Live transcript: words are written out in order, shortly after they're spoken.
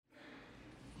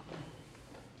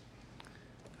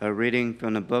A reading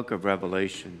from the book of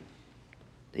Revelation.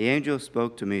 The angel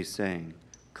spoke to me, saying,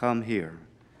 "Come here.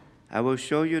 I will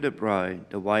show you the bride,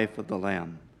 the wife of the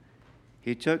Lamb."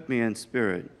 He took me in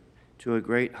spirit to a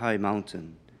great high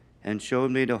mountain and showed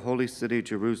me the holy city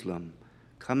Jerusalem,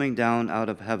 coming down out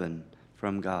of heaven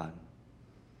from God.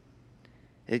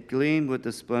 It gleamed with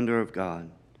the splendor of God.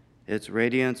 Its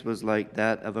radiance was like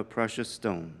that of a precious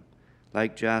stone,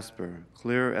 like jasper,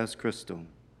 clear as crystal.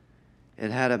 It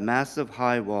had a massive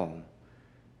high wall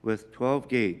with 12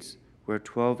 gates where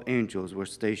 12 angels were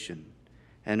stationed,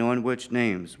 and on which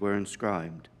names were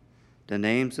inscribed, the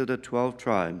names of the 12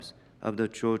 tribes of the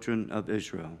children of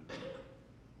Israel.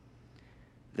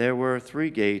 There were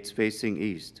 3 gates facing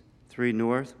east, 3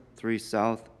 north, 3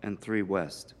 south, and 3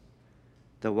 west.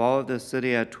 The wall of the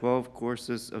city had 12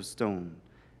 courses of stone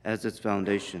as its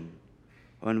foundation,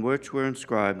 on which were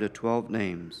inscribed the 12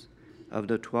 names of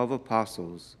the 12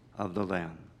 apostles of the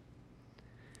Lamb.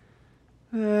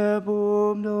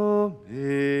 Verbum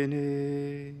Domini.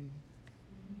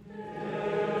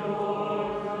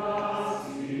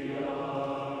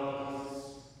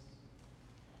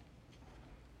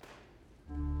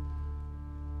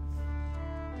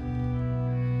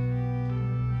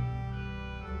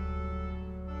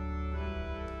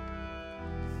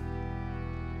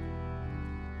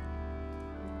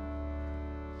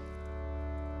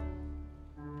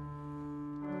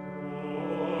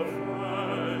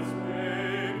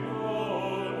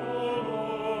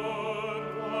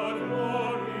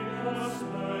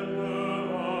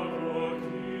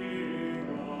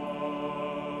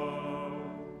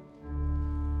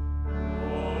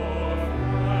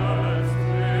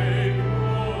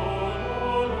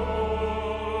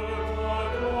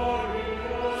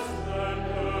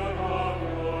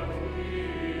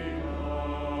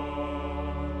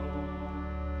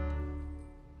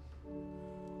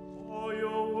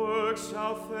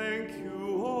 Shall thank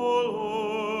you, O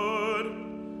Lord,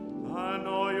 and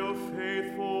all your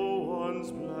faithful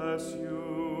ones bless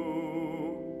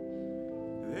you.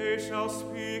 They shall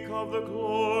speak of the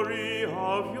glory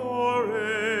of your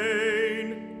reign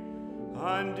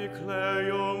and declare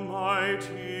your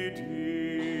mighty deeds.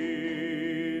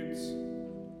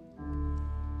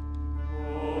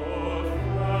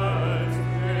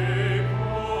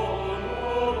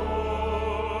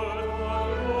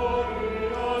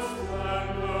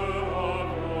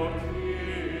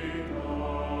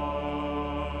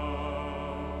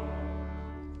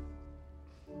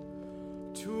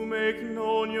 To make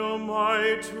known your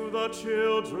might to the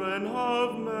children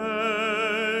of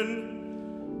men,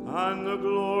 and the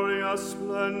glorious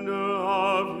splendor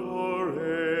of your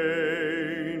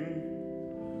reign.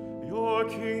 Your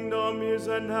kingdom is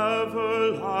an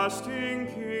everlasting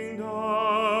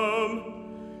kingdom.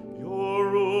 Your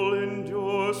rule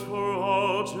endures for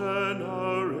all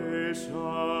generations.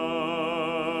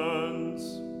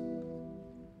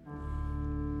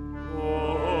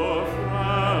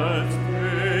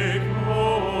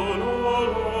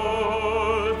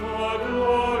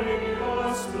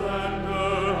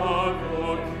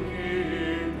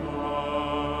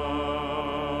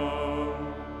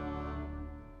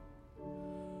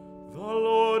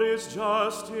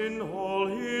 Just in all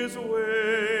his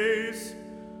ways,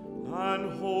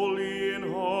 and holy in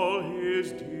all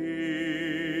his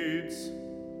deeds.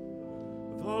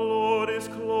 The Lord is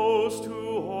close to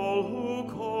all who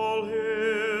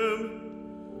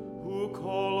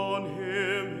call on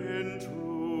him in truth.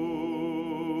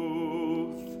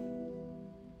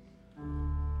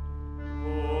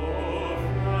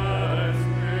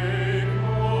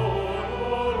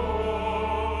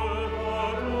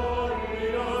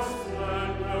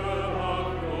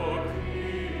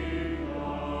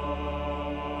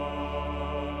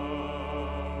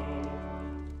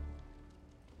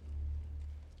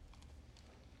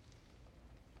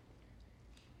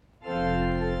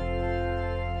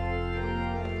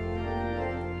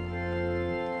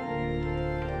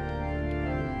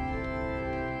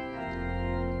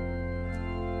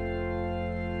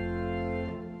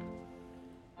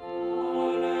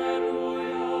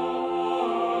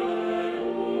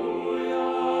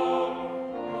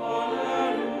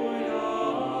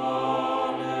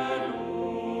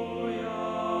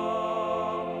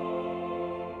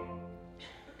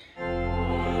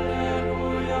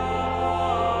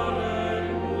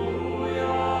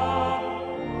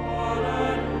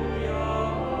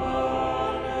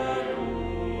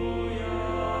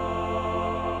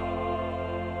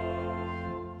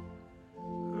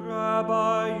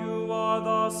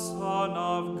 Son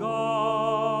of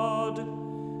God,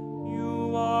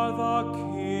 you are the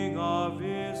King of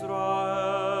Israel.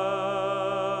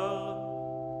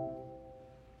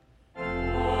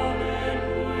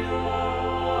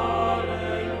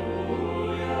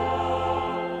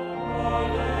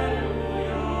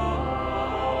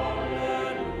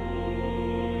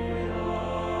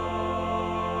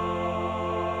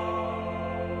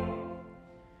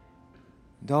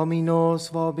 Dominus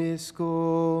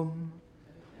vobiscum.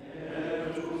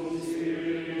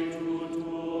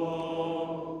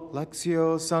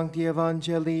 Lectio Sancti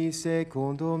Evangelii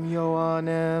secundum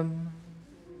Ioannem.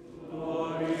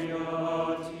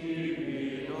 Gloria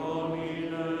tibi,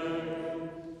 Domine.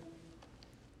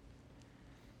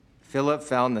 Philip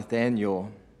found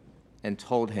Nathanael and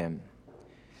told him,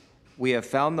 "We have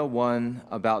found the one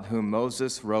about whom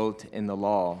Moses wrote in the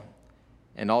law,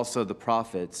 and also the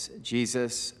prophets,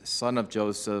 Jesus, son of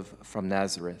Joseph from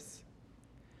Nazareth."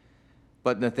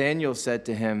 But Nathanael said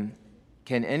to him,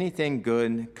 "Can anything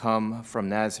good come from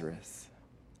Nazareth?"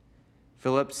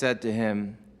 Philip said to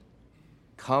him,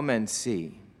 "Come and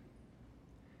see."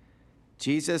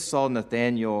 Jesus saw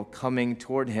Nathanael coming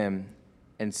toward him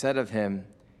and said of him,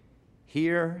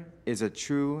 "Here is a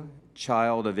true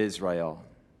child of Israel.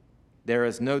 There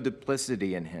is no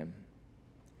duplicity in him."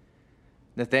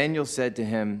 Nathanael said to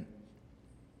him,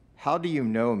 "How do you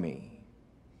know me?"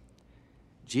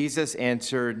 Jesus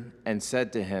answered and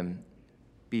said to him,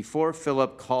 "Before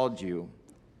Philip called you,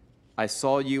 I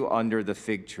saw you under the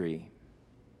fig tree."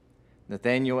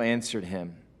 Nathanael answered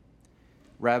him,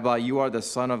 "Rabbi, you are the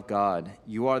Son of God.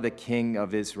 You are the King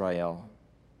of Israel."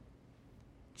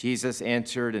 Jesus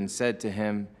answered and said to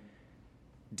him,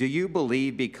 "Do you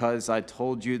believe because I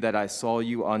told you that I saw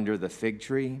you under the fig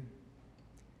tree?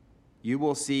 You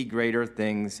will see greater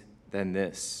things than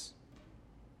this."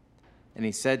 And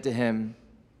he said to him,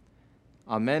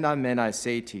 "Amen, amen, I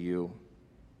say to you,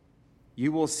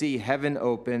 you will see heaven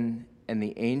open and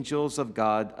the angels of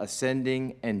God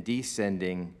ascending and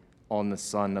descending on the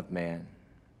Son of Man."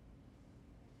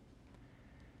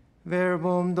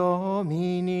 Verbum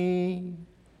Domini.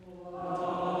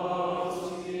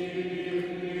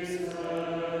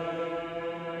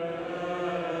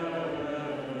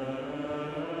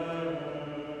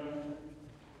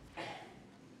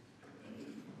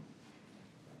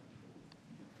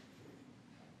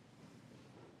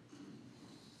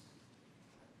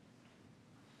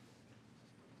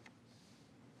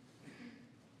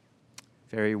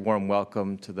 Very warm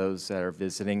welcome to those that are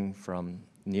visiting from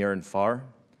near and far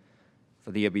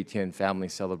for the Abitian family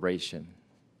celebration.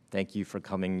 Thank you for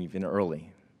coming even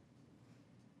early.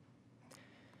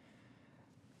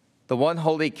 The one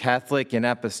holy Catholic and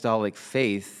apostolic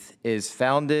faith is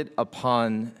founded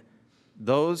upon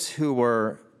those who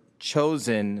were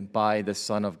chosen by the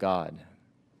Son of God,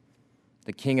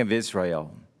 the King of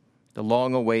Israel, the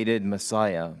long-awaited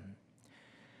Messiah.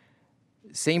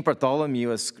 Saint Bartholomew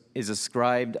is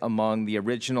ascribed among the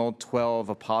original 12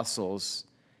 apostles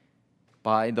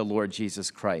by the Lord Jesus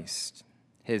Christ,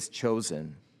 his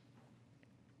chosen.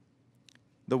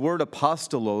 The word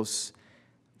apostolos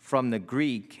from the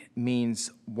Greek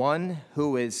means one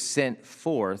who is sent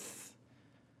forth,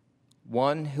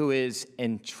 one who is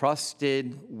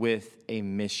entrusted with a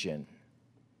mission.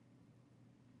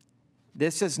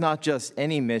 This is not just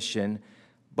any mission,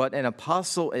 but an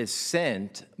apostle is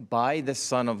sent by the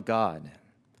Son of God,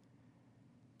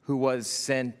 who was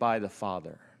sent by the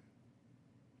Father.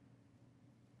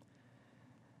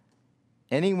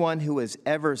 Anyone who is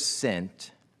ever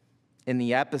sent, in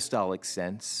the apostolic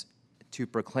sense, to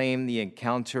proclaim the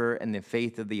encounter and the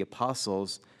faith of the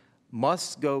apostles,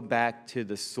 must go back to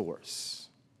the source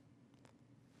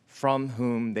from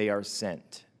whom they are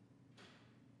sent.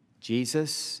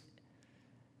 Jesus,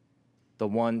 the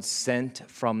one sent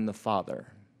from the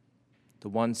Father, the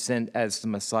one sent as the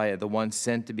Messiah, the one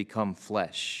sent to become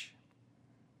flesh,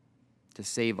 to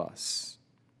save us.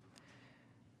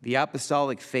 The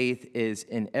apostolic faith is,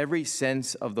 in every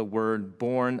sense of the word,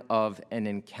 born of an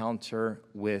encounter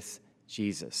with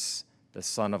Jesus, the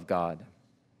Son of God.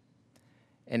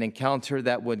 An encounter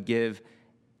that would give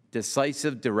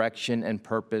decisive direction and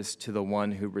purpose to the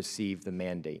one who received the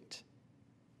mandate.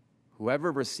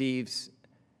 Whoever receives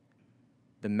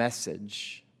the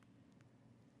message,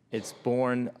 it's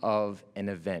born of an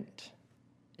event.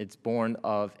 It's born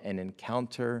of an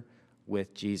encounter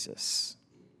with Jesus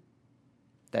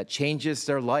that changes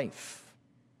their life.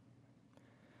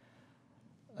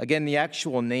 Again, the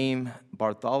actual name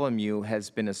Bartholomew has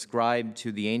been ascribed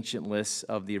to the ancient lists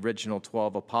of the original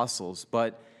 12 apostles,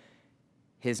 but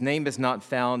his name is not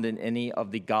found in any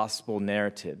of the gospel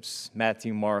narratives,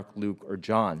 Matthew, Mark, Luke, or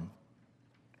John.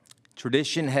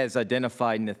 Tradition has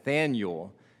identified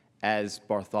Nathanael as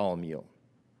Bartholomew.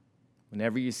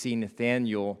 Whenever you see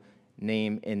Nathanael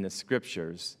name in the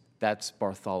scriptures, that's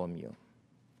Bartholomew.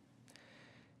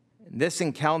 This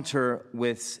encounter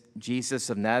with Jesus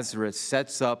of Nazareth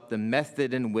sets up the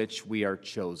method in which we are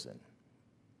chosen.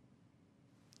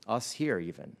 Us here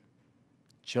even,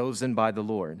 chosen by the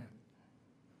Lord.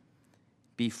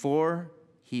 Before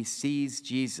he sees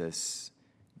Jesus,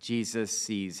 Jesus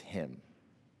sees him.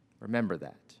 Remember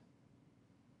that.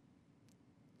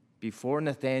 Before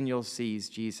Nathanael sees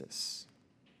Jesus,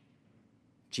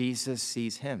 Jesus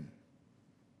sees him.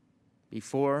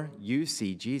 Before you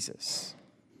see Jesus,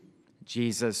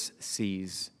 Jesus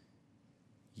sees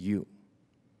you.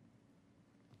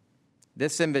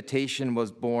 This invitation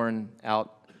was born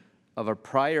out of a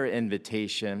prior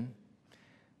invitation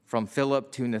from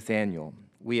Philip to Nathanael.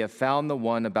 We have found the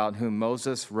one about whom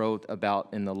Moses wrote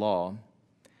about in the law,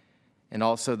 and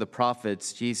also the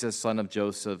prophets, Jesus, son of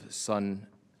Joseph, son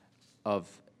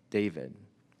of David,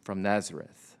 from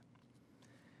Nazareth.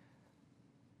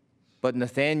 But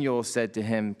Nathanael said to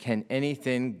him, "Can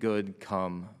anything good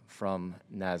come from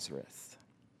Nazareth?"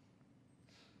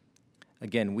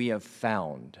 Again, we have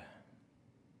found.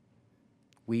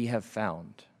 We have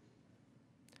found.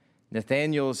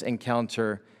 Nathanael's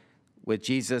encounter with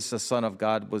Jesus, the Son of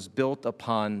God, was built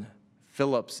upon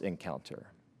Philip's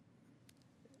encounter.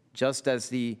 Just as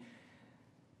the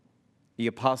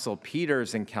Apostle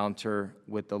Peter's encounter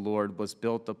with the Lord was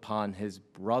built upon his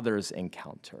brother's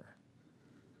encounter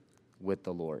with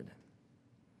the Lord.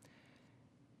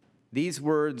 These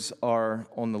words are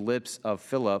on the lips of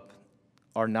Philip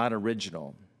are not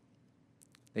original.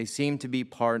 They seem to be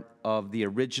part of the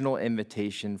original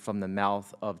invitation from the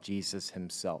mouth of Jesus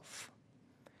himself.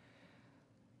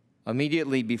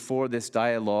 Immediately before this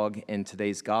dialogue in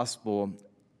today's gospel,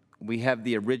 we have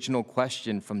the original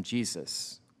question from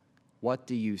Jesus. What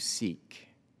do you seek?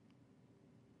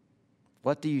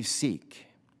 What do you seek?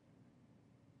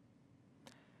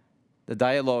 The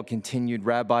dialogue continued,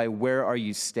 "Rabbi, where are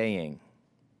you staying?"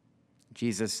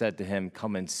 Jesus said to him,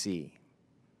 "Come and see."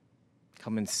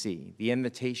 Come and see. The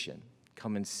invitation,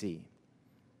 come and see.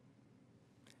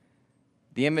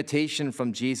 The invitation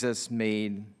from Jesus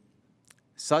made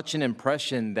such an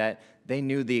impression that they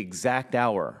knew the exact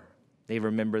hour. They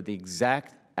remembered the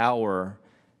exact hour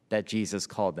that Jesus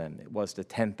called them. It was the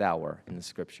 10th hour in the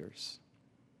scriptures.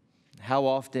 How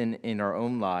often in our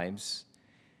own lives,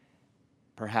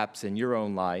 perhaps in your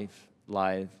own life,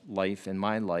 in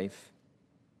my life,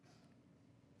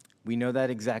 we know that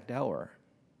exact hour.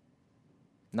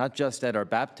 Not just at our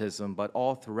baptism, but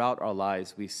all throughout our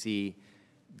lives, we see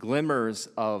glimmers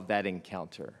of that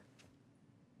encounter.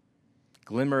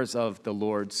 Glimmers of the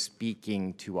Lord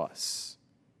speaking to us,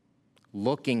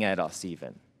 looking at us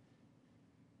even,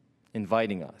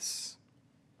 inviting us.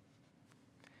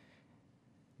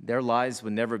 Their lives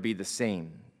would never be the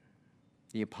same,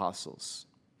 the apostles.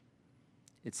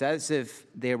 It's as if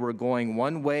they were going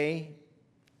one way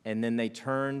and then they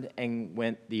turned and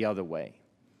went the other way.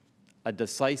 A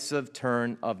decisive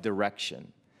turn of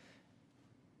direction.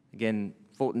 Again,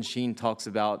 Fulton Sheen talks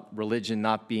about religion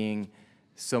not being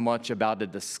so much about a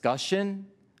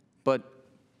discussion, but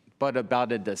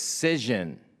about a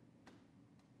decision.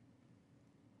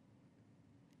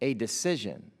 A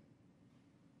decision.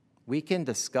 We can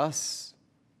discuss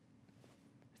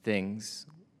things,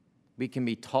 we can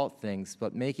be taught things,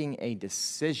 but making a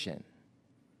decision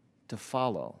to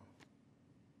follow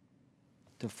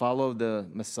the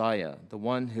Messiah, the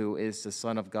one who is the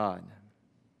Son of God.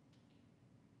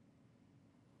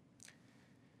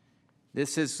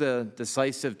 This is a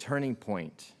decisive turning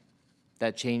point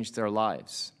that changed their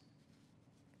lives.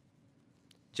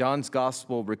 John's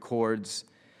gospel records,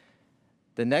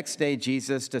 the next day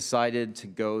Jesus decided to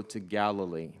go to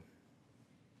Galilee.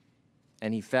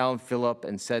 And he found Philip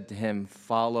and said to him,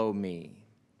 "Follow me."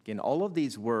 Again, all of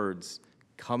these words,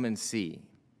 come and see.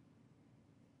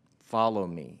 Follow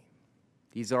me.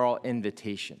 These are all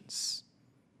invitations.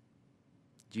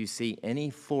 Do you see any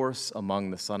force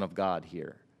among the Son of God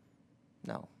here?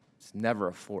 No, it's never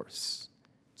a force.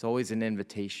 It's always an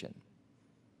invitation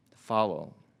to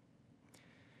follow.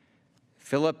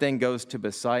 Philip then goes to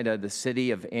Bethsaida, the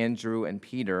city of Andrew and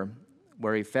Peter,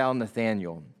 where he found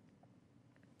Nathanael.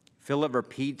 Philip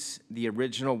repeats the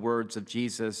original words of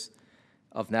Jesus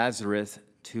of Nazareth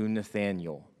to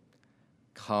Nathanael.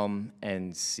 Come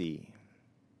and see.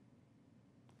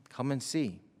 Come and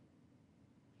see.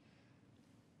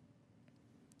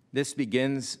 This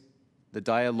begins the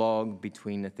dialogue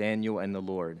between Nathanael and the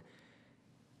Lord.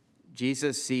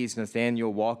 Jesus sees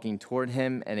Nathanael walking toward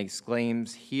him and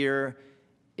exclaims, "Here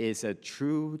is a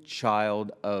true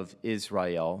child of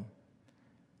Israel.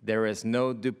 There is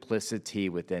no duplicity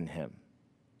within him."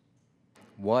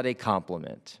 What a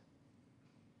compliment.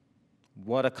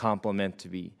 What a compliment to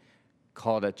be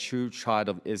called a true child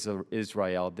of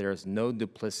Israel. There is no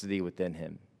duplicity within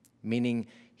him, meaning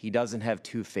he doesn't have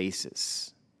two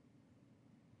faces.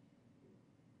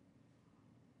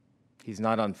 He's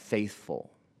not unfaithful.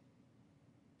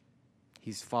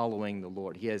 He's following the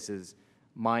Lord. He has his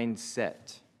mind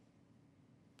set,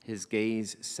 his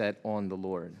gaze set on the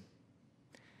Lord.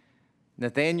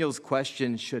 Nathanael's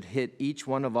question should hit each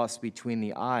one of us between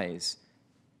the eyes.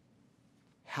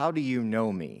 How do you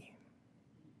know me?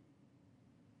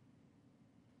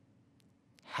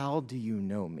 How do you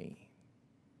know me?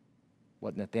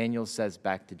 What Nathanael says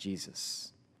back to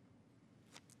Jesus.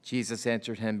 Jesus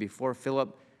answered him, before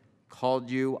Philip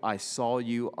called you, I saw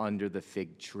you under the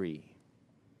fig tree.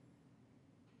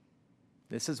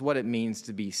 This is what it means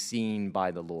to be seen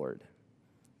by the Lord,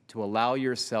 to allow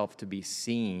yourself to be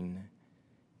seen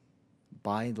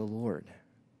by the Lord,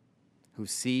 who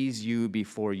sees you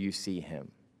before you see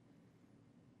him,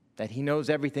 that he knows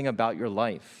everything about your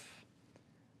life.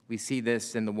 We see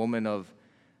this in the woman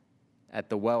at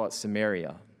the well at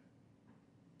Samaria.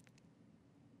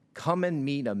 Come and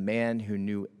meet a man who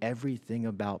knew everything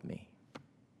about me,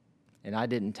 and I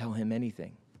didn't tell him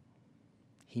anything.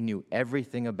 He knew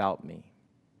everything about me.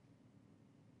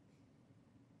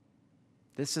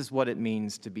 This is what it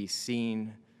means to be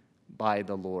seen by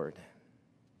the Lord,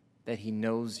 that he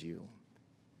knows you.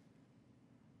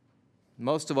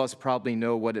 Most of us probably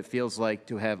know what it feels like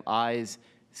to have eyes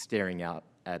staring out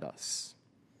at us.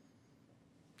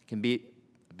 It can be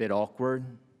a bit awkward.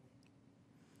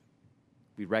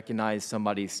 We recognize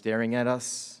somebody staring at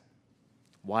us.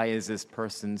 Why is this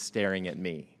person staring at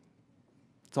me?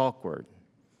 It's awkward.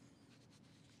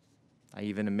 I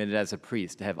even admit it as a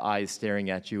priest, to have eyes staring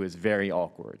at you is very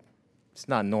awkward. It's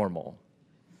not normal.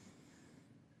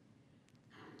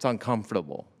 It's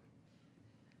uncomfortable.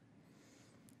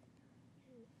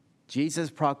 Jesus'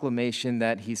 proclamation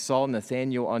that he saw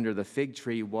Nathanael under the fig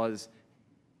tree was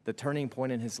the turning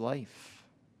point in his life.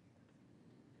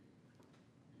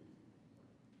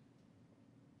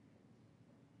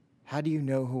 How do you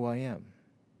know who I am?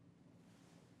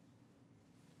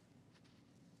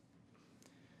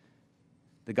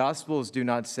 The Gospels do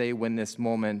not say when this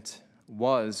moment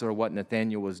was or what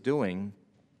Nathanael was doing.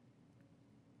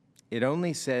 It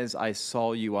only says, I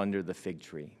saw you under the fig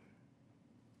tree.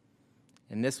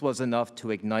 And this was enough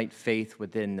to ignite faith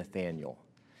within Nathanael.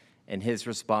 And his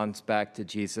response back to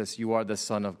Jesus, you are the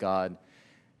Son of God.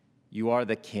 You are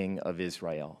the King of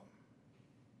Israel.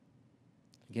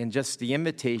 Again, just the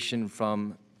invitation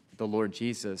from the Lord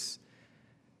Jesus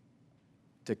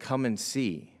to come and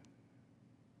see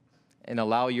and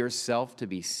allow yourself to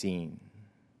be seen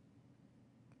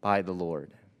by the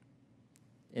Lord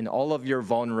in all of your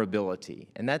vulnerability.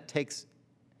 And that takes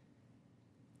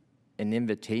an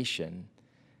invitation.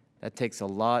 That takes a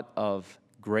lot of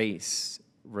grace,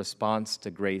 response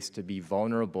to grace, to be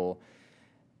vulnerable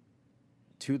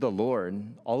to the Lord.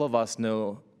 All of us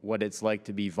know what it's like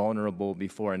to be vulnerable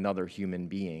before another human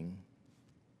being.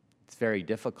 It's very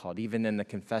difficult, even in the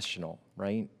confessional,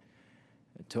 right?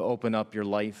 To open up your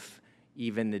life,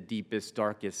 even the deepest,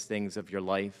 darkest things of your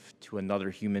life, to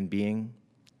another human being.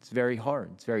 It's very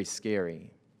hard. It's very scary.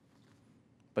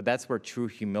 But that's where true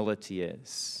humility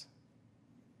is,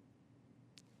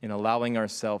 in allowing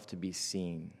ourselves to be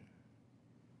seen.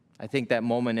 I think that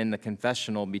moment in the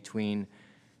confessional between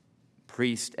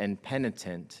priest and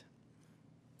penitent,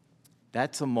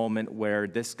 that's a moment where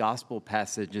this gospel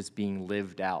passage is being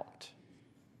lived out.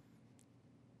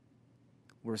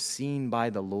 We're seen by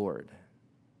the Lord.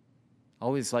 I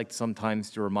always like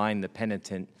sometimes to remind the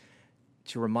penitent,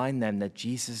 to remind them that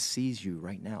Jesus sees you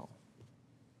right now.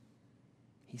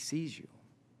 He sees you,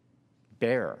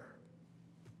 bare,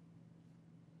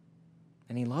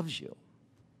 and he loves you.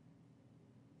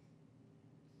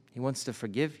 He wants to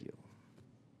forgive you.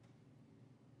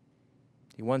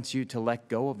 He wants you to let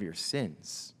go of your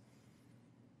sins,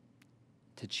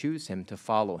 to choose him, to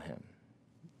follow him.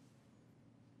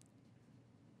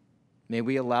 May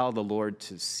we allow the Lord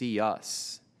to see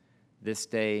us this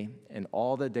day and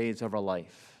all the days of our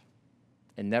life,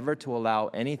 and never to allow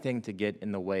anything to get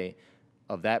in the way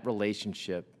of that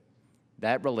relationship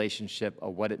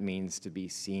of what it means to be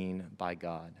seen by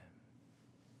God.